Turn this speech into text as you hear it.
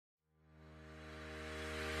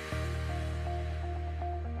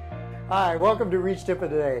Hi, welcome to Reach Tip of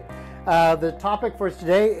Today. The topic for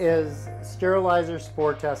today is sterilizer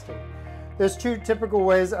spore testing. There's two typical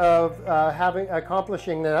ways of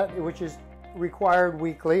accomplishing that, which is required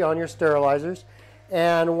weekly on your sterilizers.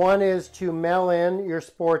 And one is to mail in your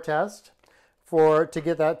spore test to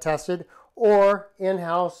get that tested, or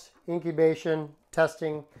in-house incubation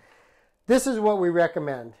testing. This is what we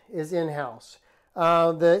recommend, is in-house.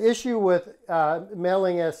 The issue with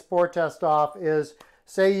mailing a spore test off is,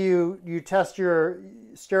 say you test your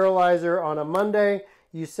sterilizer on a Monday,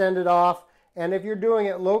 you send it off, and if you're doing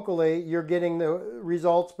it locally, you're getting the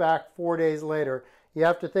results back 4 days later. You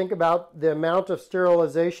have to think about the amount of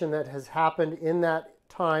sterilization that has happened in that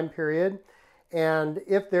time period, and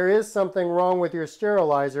if there is something wrong with your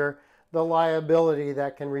sterilizer, the liability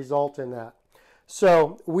that can result in that.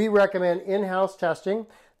 So we recommend in-house testing.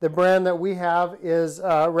 The brand that we have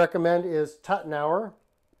recommend is Tuttenauer,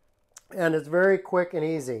 and it's very quick and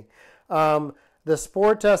easy. The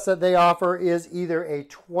spore test that they offer is either a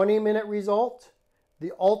 20-minute result,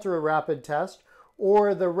 the ultra rapid test,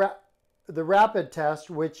 or the rapid test,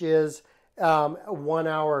 which is a 1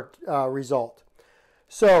 hour result.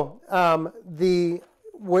 So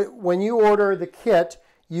when you order the kit,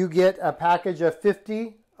 you get a package of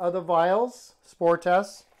 50 of the vials, spore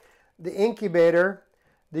tests, the incubator,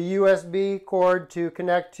 the USB cord to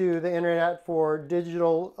connect to the internet for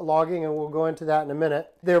digital logging, and we'll go into that in a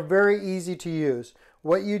minute. They're very easy to use.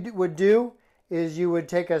 What you would do is you would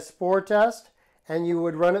take a spore test and you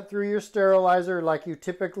would run it through your sterilizer like you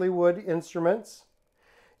typically would instruments.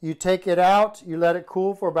 You take it out, you let it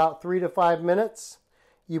cool for about 3 to 5 minutes.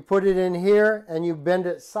 You put it in here and you bend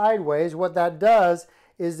it sideways. What that does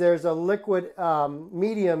is there's a liquid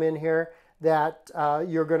medium in here that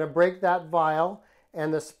you're going to break that vial,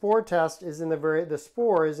 and the spore test is the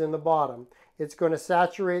spore is in the bottom. It's going to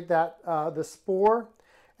saturate the spore,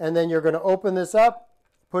 and then you're going to open this up,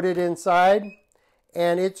 put it inside,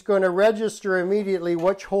 and it's going to register immediately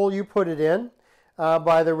which hole you put it in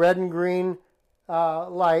by the red and green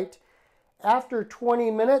light. After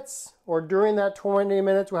 20 minutes, or during that 20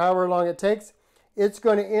 minutes, however long it takes, it's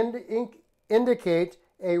going to indicate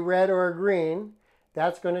a red or a green.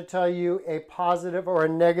 That's going to tell you a positive or a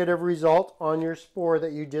negative result on your spore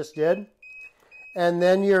that you just did. And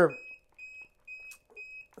then let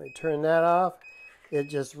me turn that off. It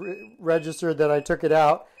just registered that I took it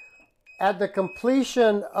out. At the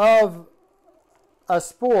completion of a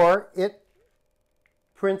spore, it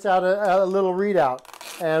prints out a little readout.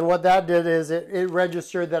 And what that did is it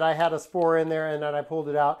registered that I had a spore in there, and then I pulled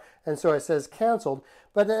it out. And so it says canceled.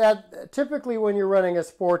 But typically when you're running a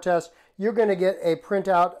spore test, you're going to get a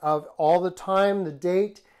printout of all the time, the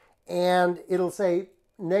date, and it'll say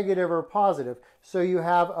negative or positive. So you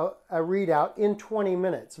have a readout in 20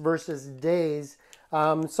 minutes versus days.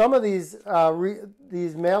 Some of these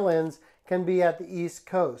mail-ins can be at the East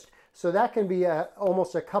Coast. So that can be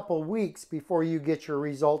almost a couple weeks before you get your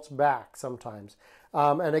results back sometimes.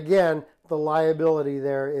 And again, the liability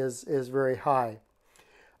there is very high.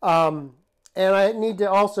 And I need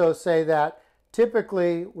to also say that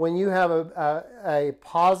typically when you have a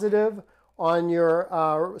positive on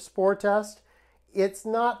your spore test, it's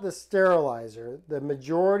not the sterilizer. The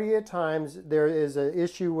majority of times there is an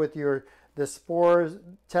issue with the spore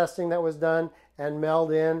testing that was done and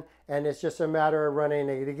mailed in, and it's just a matter of running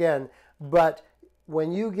it again. But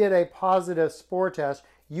when you get a positive spore test,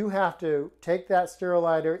 you have to take that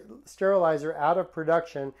sterilizer out of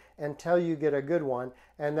production until you get a good one,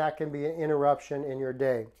 and that can be an interruption in your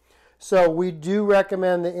day. So we do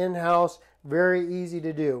recommend the in-house, very easy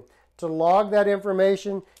to do. To log that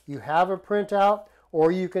information, you have a printout,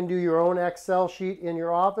 or you can do your own Excel sheet in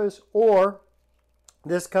your office, or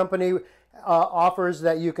this company offers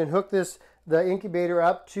that you can hook the incubator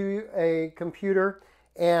up to a computer,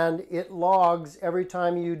 and it logs every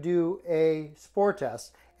time you do a spore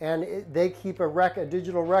test, and they keep a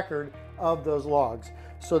digital record of those logs.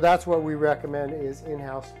 So that's what we recommend, is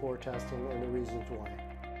in-house spore testing, and the reasons why.